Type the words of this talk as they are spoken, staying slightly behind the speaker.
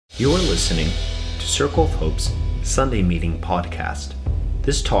You're listening to Circle of Hope's Sunday Meeting podcast.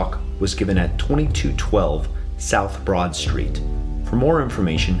 This talk was given at 2212 South Broad Street. For more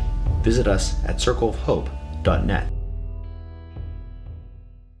information, visit us at circleofhope.net.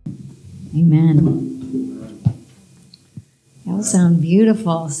 Amen. Y'all sound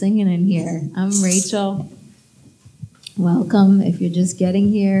beautiful singing in here. I'm Rachel. Welcome if you're just getting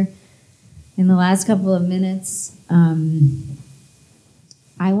here. In the last couple of minutes,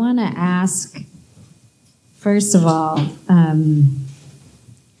 I want to ask, first of all,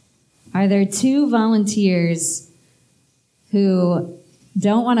 are there two volunteers who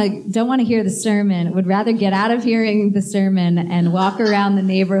don't want to hear the sermon, would rather get out of hearing the sermon and walk around the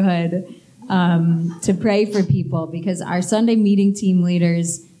neighborhood to pray for people? Because our Sunday meeting team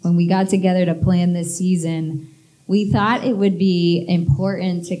leaders, when we got together to plan this season, we thought it would be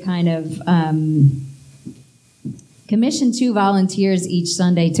important to kind of commission two volunteers each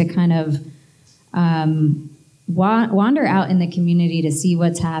Sunday to kind of wander out in the community to see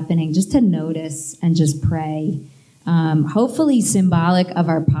what's happening, just to notice and just pray. Hopefully symbolic of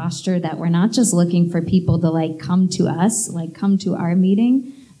our posture, that we're not just looking for people to come to us, come to our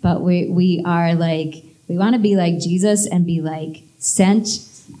meeting, but we are we want to be like Jesus and be sent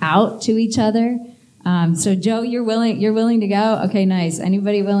out to each other. So Joe, you're willing to go? Okay, nice.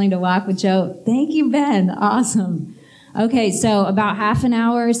 Anybody willing to walk with Joe? Thank you, Ben. Awesome. Okay, so about half an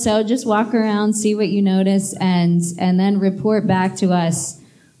hour or so, just walk around, see what you notice, and then report back to us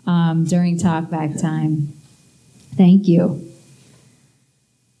during talkback time. Thank you.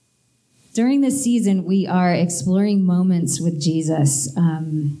 During this season, we are exploring moments with Jesus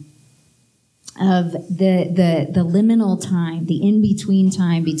of the liminal time, the in-between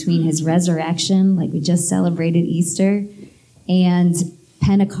time between his resurrection, like we just celebrated Easter, and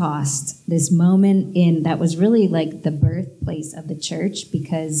Pentecost, this moment that was really the birthplace of the church,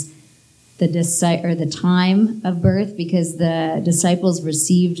 because the time of birth, because the disciples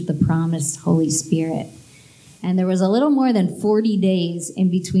received the promised Holy Spirit. And there was a little more than 40 days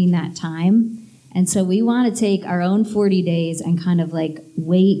in between that time. And so we want to take our own 40 days and kind of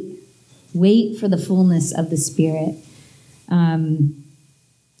wait for the fullness of the Spirit, and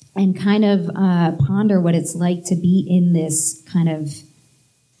kind of ponder what it's like to be in this kind of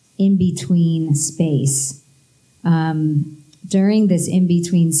in-between space. During this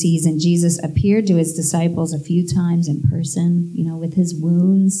in-between season, Jesus appeared to his disciples a few times in person, with his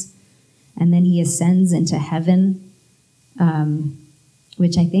wounds, and then he ascends into heaven,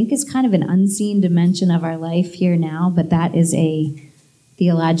 which I think is kind of an unseen dimension of our life here now, but that is a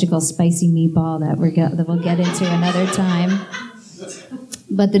theological spicy meatball that we'll get into another time.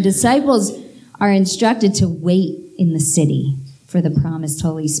 But the disciples are instructed to wait in the city for the promised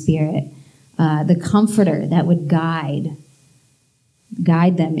Holy Spirit, the comforter that would guide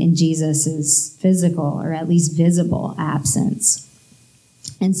them in Jesus's physical, or at least visible, absence.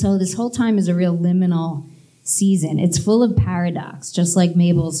 And so this whole time is a real liminal season. It's full of paradox, just like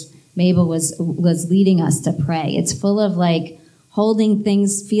Mabel was leading us to pray. It's full of holding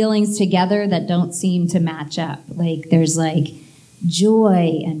feelings together that don't seem to match up. There's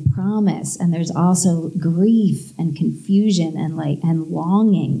joy and promise, and there's also grief and confusion and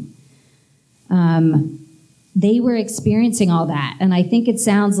longing. They were experiencing all that, and I think it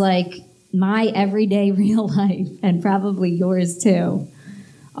sounds like my everyday real life, and probably yours too.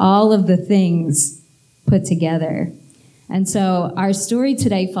 All of the things put together. And so our story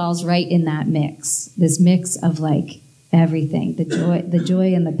today falls right in that mix, this mix of everything, the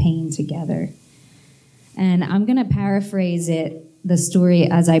joy and the pain together. And I'm going to paraphrase the story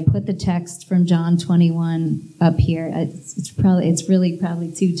as I put the text from John 21 up here. It's really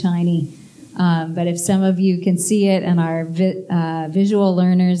probably too tiny, but if some of you can see it and are visual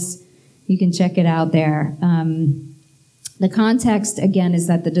learners, you can check it out there. The context, again, is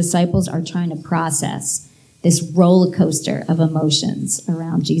that the disciples are trying to process this roller coaster of emotions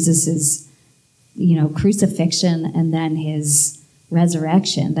around Jesus's, crucifixion and then his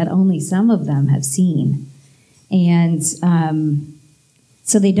resurrection that only some of them have seen. And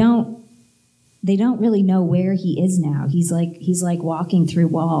so they don't really know where he is now. He's like walking through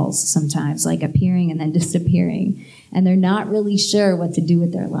walls sometimes, appearing and then disappearing. And they're not really sure what to do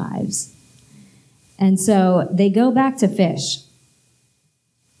with their lives. And so they go back to fish.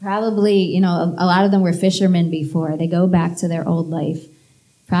 Probably, a lot of them were fishermen before. They go back to their old life.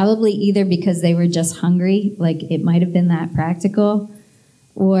 Probably either because they were just hungry, it might have been that practical,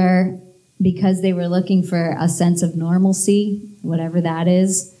 or because they were looking for a sense of normalcy, whatever that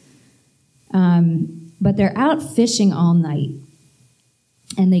is. But they're out fishing all night,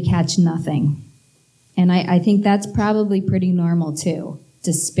 and they catch nothing. And I think that's probably pretty normal too.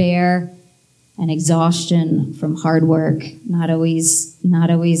 despair and exhaustion from hard work, not always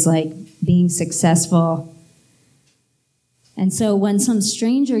like being successful. And so when some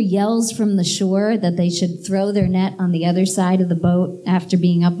stranger yells from the shore that they should throw their net on the other side of the boat after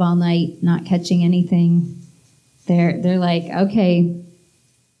being up all night, not catching anything, they're like, okay,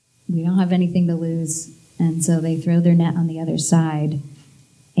 we don't have anything to lose. And so they throw their net on the other side.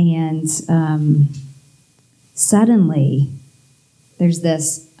 And suddenly, there's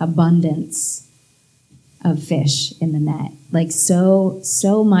this abundance of fish in the net. Like so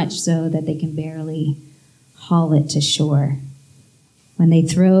much so that they can barely haul it to shore. When they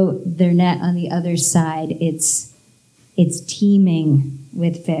throw their net on the other side, it's teeming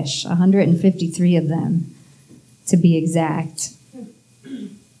with fish, 153 of them to be exact.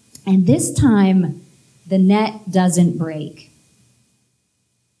 And this time, the net doesn't break.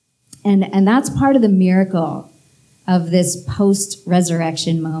 And that's part of the miracle of this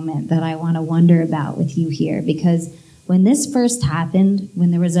post-resurrection moment that I want to wonder about with you here. Because when this first happened, when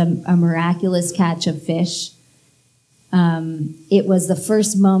there was a miraculous catch of fish, it was the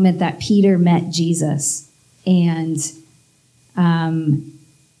first moment that Peter met Jesus. And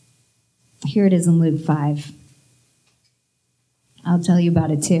here it is in Luke 5. I'll tell you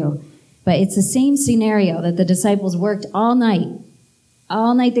about it too. But it's the same scenario that the disciples worked all night.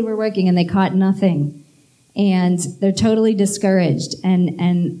 All night they were working and they caught nothing. And they're totally discouraged.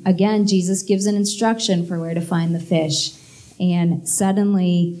 And again, Jesus gives an instruction for where to find the fish. And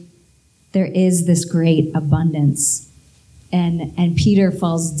suddenly there is this great abundance. And Peter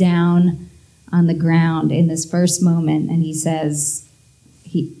falls down on the ground in this first moment, and he says,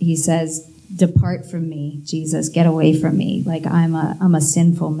 "Depart from me, Jesus, get away from me. Like I'm a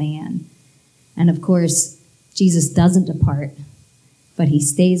sinful man." And of course, Jesus doesn't depart, but he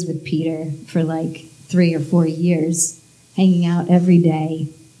stays with Peter for like 3 or 4 years, hanging out every day,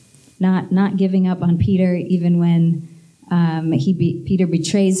 not giving up on Peter even when Peter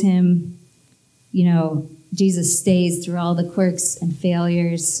betrays him. You know, Jesus stays through all the quirks and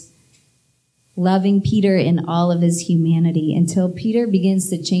failures, loving Peter in all of his humanity until Peter begins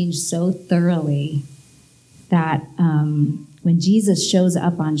to change so thoroughly that when Jesus shows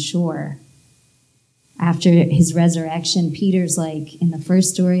up on shore after his resurrection, Peter's like, in the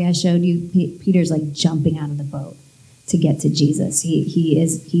first story I showed you, Peter's like jumping out of the boat to get to Jesus.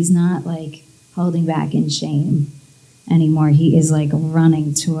 He's not like holding back in shame anymore. He is like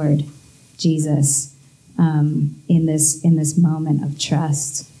running toward Jesus in this moment of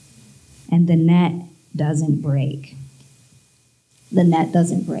trust. And the net doesn't break. The net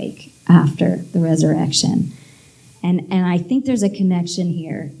doesn't break after the resurrection. And I think there's a connection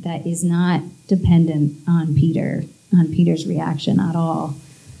here that is not dependent on Peter's reaction at all.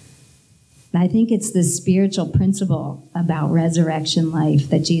 I think it's this spiritual principle about resurrection life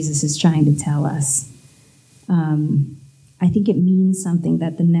that Jesus is trying to tell us. I think it means something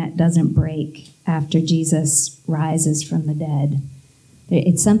that the net doesn't break after Jesus rises from the dead.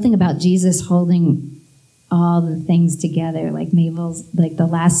 It's something about Jesus holding all the things together, like Mabel's, like the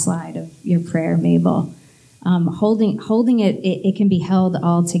last slide of your prayer, Mabel. Holding it can be held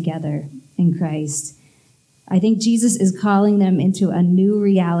all together in Christ. I think Jesus is calling them into a new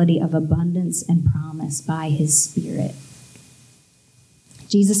reality of abundance and promise by his Spirit.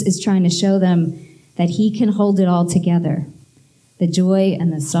 Jesus is trying to show them that he can hold it all together. The joy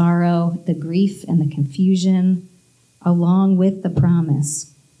and the sorrow, the grief and the confusion, along with the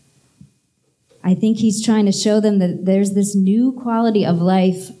promise. I think he's trying to show them that there's this new quality of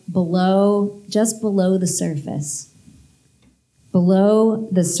life just below the surface. Below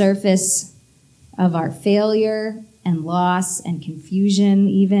the surface of our failure and loss and confusion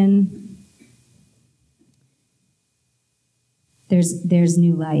even. There's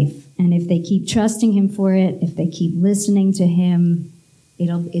new life. And if they keep trusting him for it, if they keep listening to him,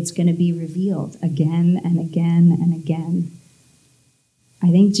 it's going to be revealed again and again and again. I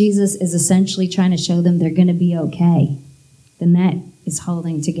think Jesus is essentially trying to show them they're going to be okay. The net is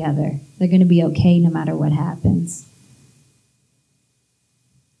holding together. They're going to be okay no matter what happens.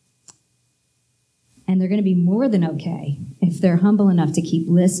 And they're going to be more than okay if they're humble enough to keep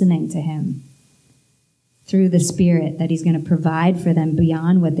listening to him through the Spirit that he's going to provide for them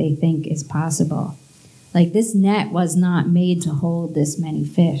beyond what they think is possible. Like this net was not made to hold this many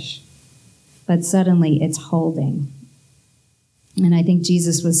fish, but suddenly it's holding. And I think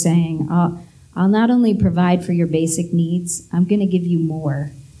Jesus was saying, I'll not only provide for your basic needs, I'm going to give you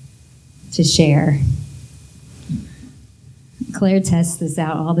more to share. Claire tests this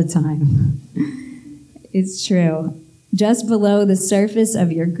out all the time. It's true. just below the surface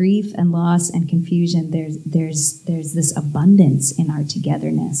of your grief and loss and confusion, there's this abundance in our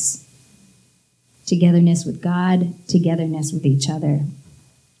togetherness. Togetherness with God, togetherness with each other.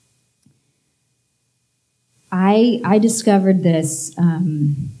 I discovered this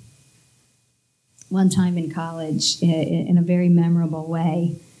one time in college in a very memorable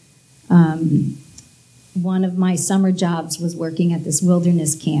way. One of my summer jobs was working at this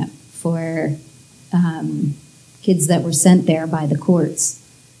wilderness camp for kids that were sent there by the courts.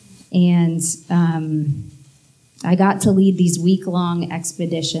 And I got to lead these week-long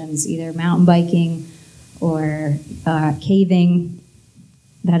expeditions, either mountain biking or caving,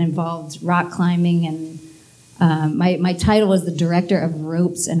 that involved rock climbing. And my title was the director of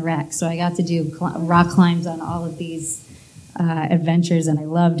ropes and wrecks. So I got to do rock climbs on all of these adventures, and I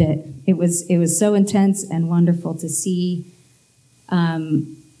loved it. It was so intense and wonderful to see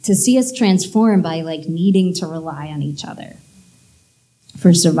us transform by like needing to rely on each other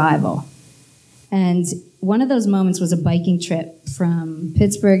for survival. And one of those moments was a biking trip from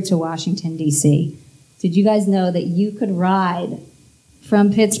Pittsburgh to Washington, D.C. Did you guys know that you could ride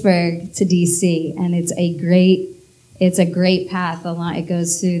from Pittsburgh to D.C. and it's a great path along. It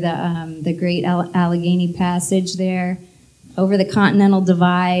goes through the Great Allegheny Passage there, over the Continental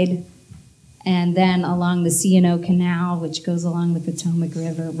Divide, and then along the C&O Canal, which goes along the Potomac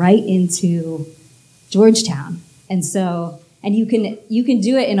River, right into Georgetown. And you can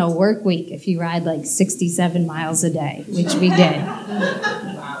do it in a work week if you ride like 67 miles a day, which we did.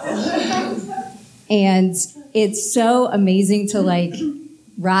 And it's so amazing to like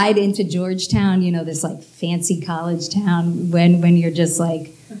ride into Georgetown, this like fancy college town when you're just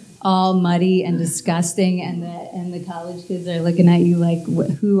like all muddy and disgusting, and the college kids are looking at you like,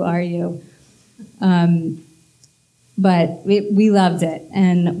 who are you? But we loved it.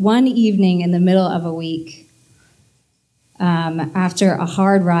 And one evening in the middle of a week, after a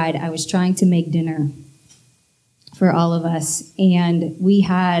hard ride, I was trying to make dinner for all of us, and we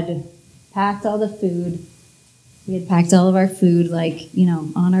had packed all the food. We had packed all of our food, like,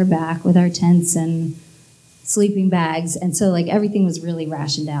 on our back with our tents and sleeping bags. And so, like, everything was really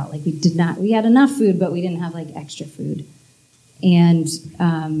rationed out. Like, we had enough food, but we didn't have, like, extra food. And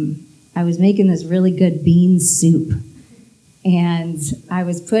I was making this really good bean soup. And I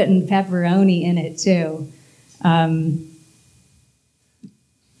was putting pepperoni in it, too.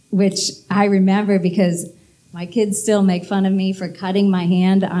 Which I remember because my kids still make fun of me for cutting my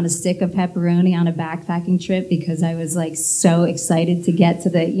hand on a stick of pepperoni on a backpacking trip, because I was like so excited to get to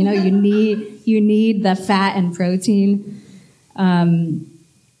the, you need the fat and protein.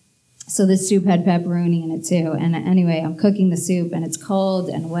 So this soup had pepperoni in it too. And anyway, I'm cooking the soup and it's cold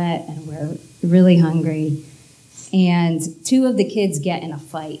and wet and we're really hungry. And two of the kids get in a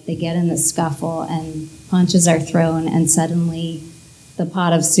fight. They get in the scuffle and punches are thrown, and suddenly the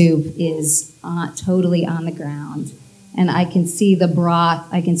pot of soup is totally on the ground. And I can see the broth,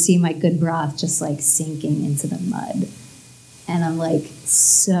 I can see my good broth just like sinking into the mud. And I'm like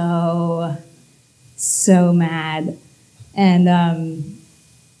so mad. And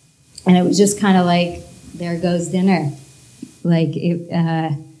it was just kind of like, there goes dinner. Like,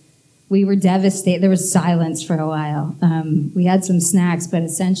 we were devastated. There was silence for a while. We had some snacks, but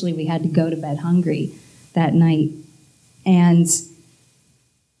essentially we had to go to bed hungry that night. And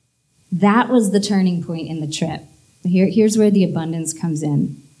that was the turning point in the trip. Here's where the abundance comes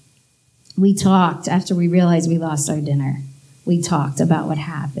in. We talked after we realized we lost our dinner. We talked about what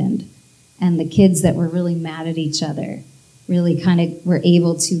happened. And the kids that were really mad at each other really kind of were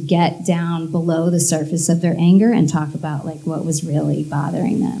able to get down below the surface of their anger and talk about like what was really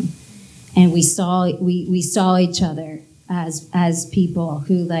bothering them. And we saw each other as people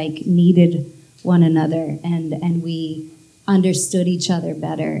who like needed one another, and we understood each other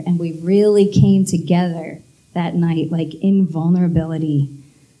better, and we really came together that night, like in vulnerability.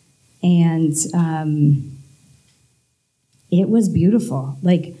 And it was beautiful.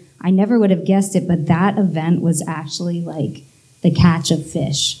 Like, I never would have guessed it, but that event was actually like the catch of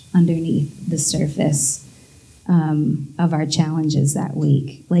fish underneath the surface of our challenges that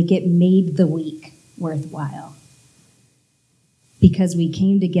week. Like, it made the week worthwhile because we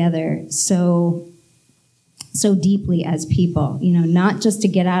came together so deeply as people, not just to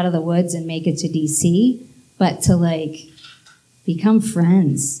get out of the woods and make it to DC, but to like become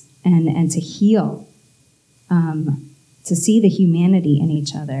friends and to heal, to see the humanity in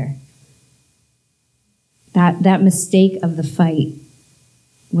each other. That mistake of the fight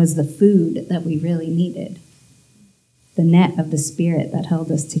was the food that we really needed, the net of the Spirit that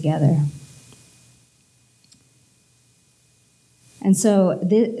held us together. And so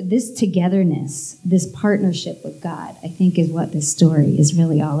this togetherness, this partnership with God, I think is what this story is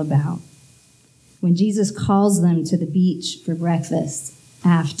really all about. When Jesus calls them to the beach for breakfast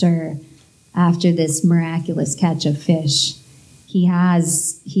after this miraculous catch of fish,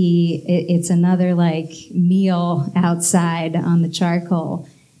 it's another like meal outside on the charcoal,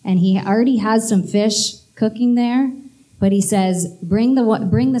 and he already has some fish cooking there, but he says, bring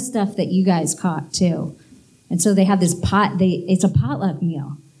the stuff that you guys caught too. And so they have this it's a potluck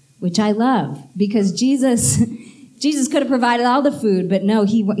meal, which I love, because Jesus could have provided all the food, but no,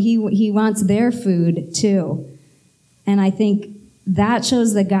 he wants their food too. And I think that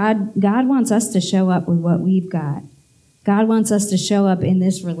shows that God wants us to show up with what we've got. God wants us to show up in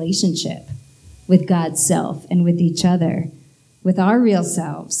this relationship with God's self and with each other, with our real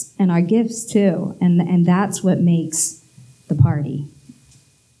selves and our gifts too. And that's what makes the party.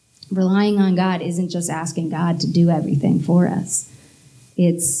 Relying on God isn't just asking God to do everything for us.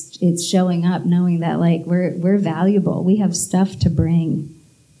 It's showing up knowing that like we're valuable. We have stuff to bring,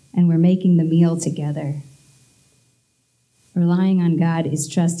 and we're making the meal together. Relying on God is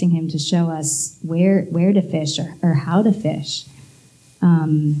trusting him to show us where to fish or how to fish.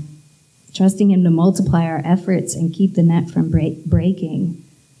 Trusting him to multiply our efforts and keep the net from breaking.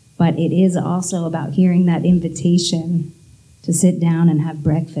 But it is also about hearing that invitation to sit down and have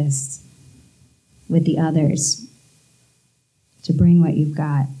breakfast with the others, to bring what you've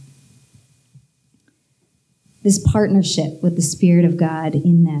got. This partnership with the Spirit of God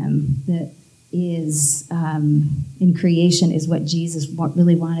in them that is in creation is what Jesus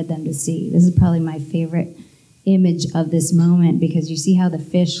really wanted them to see. This is probably my favorite image of this moment, because you see how the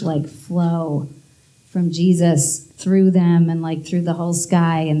fish like flow from Jesus through them and like through the whole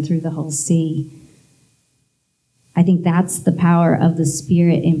sky and through the whole sea. I think that's the power of the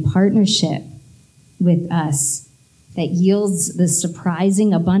Spirit in partnership with us that yields the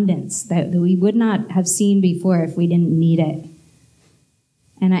surprising abundance that we would not have seen before if we didn't need it.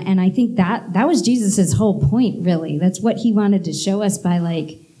 And I think that was Jesus' whole point, really. That's what he wanted to show us by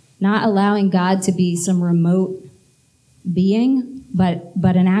like not allowing God to be some remote being, but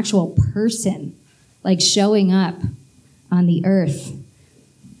an actual person, like showing up on the earth.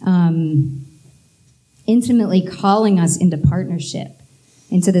 Intimately calling us into partnership,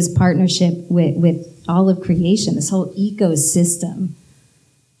 into this partnership with all of creation, this whole ecosystem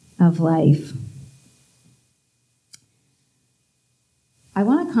of life. I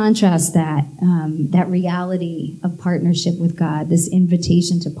want to contrast that reality of partnership with God, this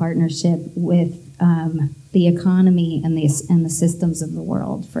invitation to partnership with the economy and the systems of the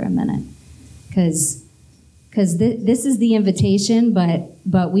world for a minute, because this is the invitation,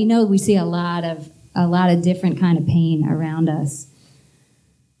 but we know we see a lot of different kind of pain around us.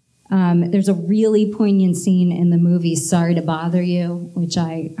 There's a really poignant scene in the movie Sorry to Bother You, which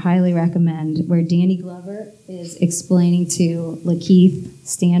I highly recommend, where Danny Glover is explaining to Lakeith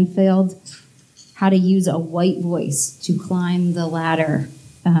Stanfield how to use a white voice to climb the ladder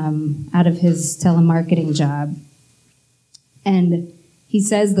out of his telemarketing job. And he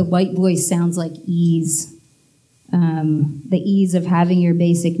says the white voice sounds like ease. The ease of having your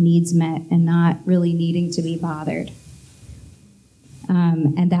basic needs met and not really needing to be bothered.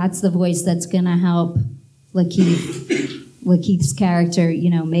 And that's the voice that's going to help Lakeith's character,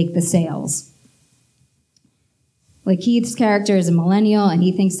 make the sales. Lakeith's character is a millennial, and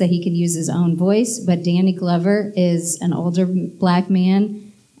he thinks that he can use his own voice, but Danny Glover is an older black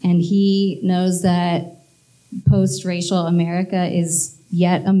man, and he knows that post-racial America is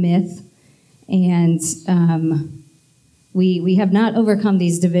yet a myth, and we have not overcome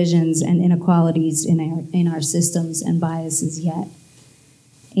these divisions and inequalities in our systems and biases yet.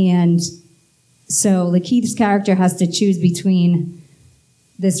 And so Lakeith's character has to choose between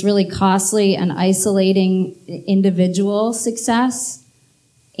this really costly and isolating individual success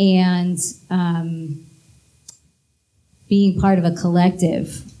and being part of a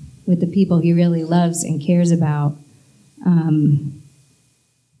collective with the people he really loves and cares about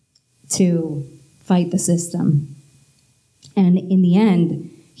to fight the system. And in the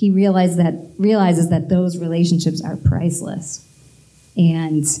end, he realizes that those relationships are priceless,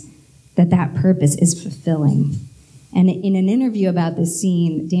 and that purpose is fulfilling. And in an interview about this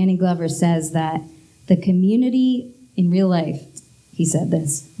scene, Danny Glover says that the community in real life, he said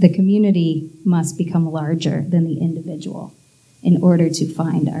this, the community must become larger than the individual in order to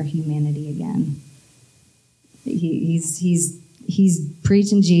find our humanity again. He's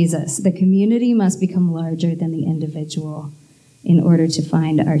preaching Jesus. The community must become larger than the individual in order to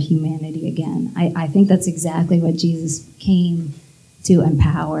find our humanity again. I think that's exactly what Jesus came to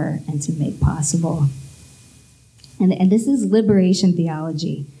empower and to make possible. And this is liberation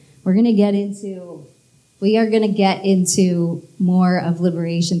theology. We are going to get into more of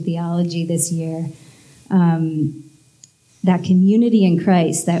liberation theology this year. That community in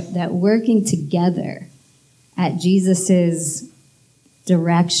Christ, that working together at Jesus's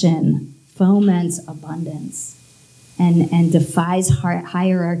direction foments abundance and defies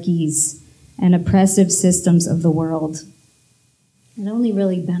hierarchies and oppressive systems of the world. It only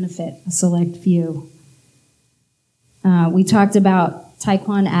really benefit a select few. We talked about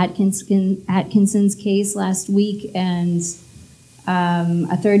Taekwon Atkinson's case last week, and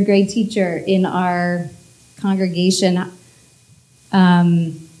a third grade teacher in our congregation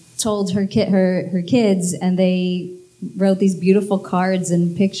told her kids, and they wrote these beautiful cards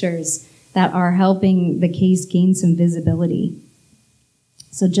and pictures that are helping the case gain some visibility.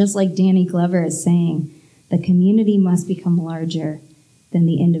 So just like Danny Glover is saying, the community must become larger than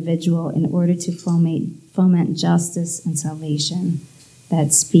the individual in order to foment justice and salvation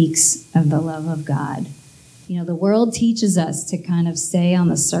that speaks of the love of God. You know, the world teaches us to kind of stay on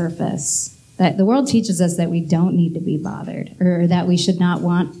the surface. That the world teaches us that we don't need to be bothered, or that we shouldn't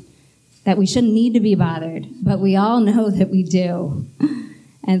need to be bothered, but we all know that we do.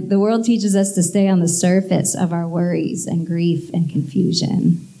 And the world teaches us to stay on the surface of our worries and grief and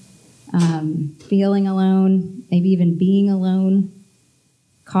confusion. Feeling alone, maybe even being alone,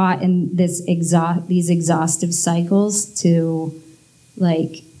 caught in these exhaustive cycles to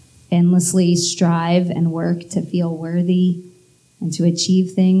like endlessly strive and work to feel worthy and to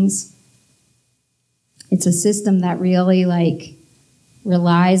achieve things. It's a system that really like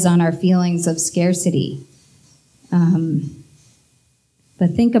relies on our feelings of scarcity.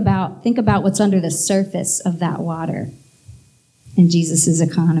 But think about what's under the surface of that water in Jesus's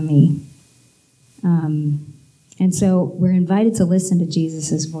economy. And so we're invited to listen to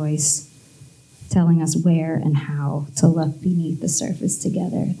Jesus's voice, telling us where and how to look beneath the surface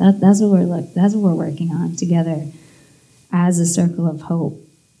together. That's what we're working on together as a circle of hope,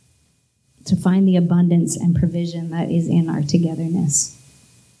 to find the abundance and provision that is in our togetherness.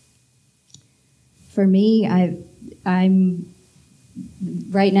 For me, I'm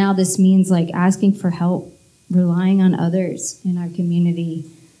right now, this means like asking for help, relying on others in our community,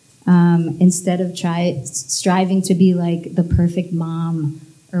 instead of striving to be like the perfect mom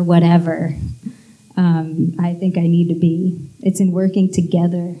or whatever. I think I need to be. It's in working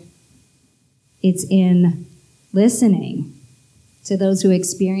together. It's in listening to those who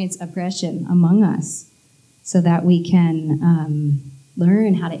experience oppression among us so that we can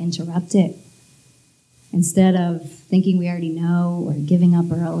learn how to interrupt it instead of thinking we already know or giving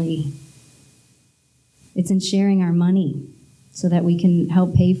up early. It's in sharing our money so that we can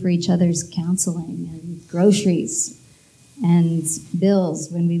help pay for each other's counseling and groceries and bills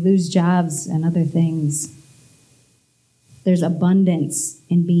when we lose jobs and other things. There's abundance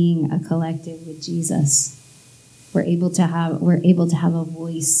in being a collective with Jesus. We're able to have a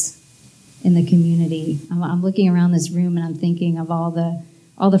voice in the community. I'm looking around this room and I'm thinking of all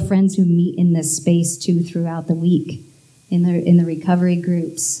the friends who meet in this space too throughout the week, in the recovery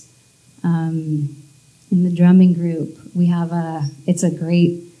groups, in the drumming group. It's a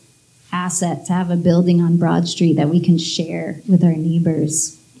great asset to have a building on Broad Street that we can share with our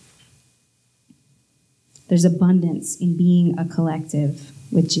neighbors. There's abundance in being a collective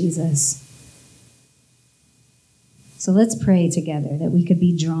with Jesus. So let's pray together that we could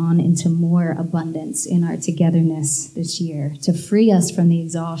be drawn into more abundance in our togetherness this year, to free us from the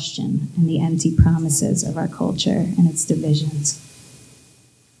exhaustion and the empty promises of our culture and its divisions.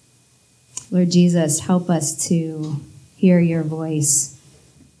 Lord Jesus, help us to hear your voice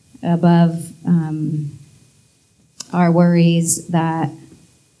above our worries that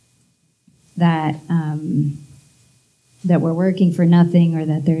we're working for nothing or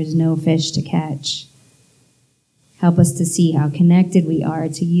that there is no fish to catch. Help us to see how connected we are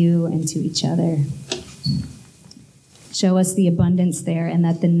to you and to each other. Show us the abundance there and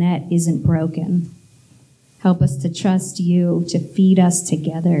that the net isn't broken. Help us to trust you to feed us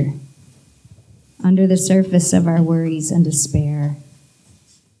together under the surface of our worries and despair.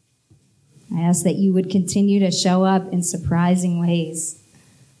 I ask that you would continue to show up in surprising ways,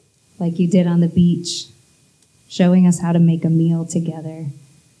 like you did on the beach, showing us how to make a meal together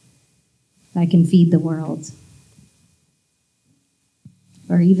that can feed the world.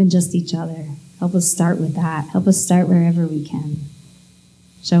 Or even just each other. Help us start with that. Help us start wherever we can.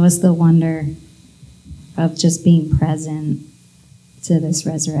 Show us the wonder of just being present to this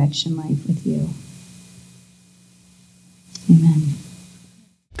resurrection life with you. Amen.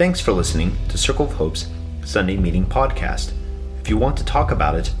 Thanks for listening to Circle of Hope's Sunday Meeting Podcast. If you want to talk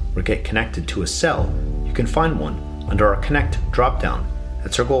about it or get connected to a cell, you can find one under our Connect dropdown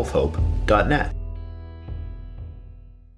at circleofhope.net.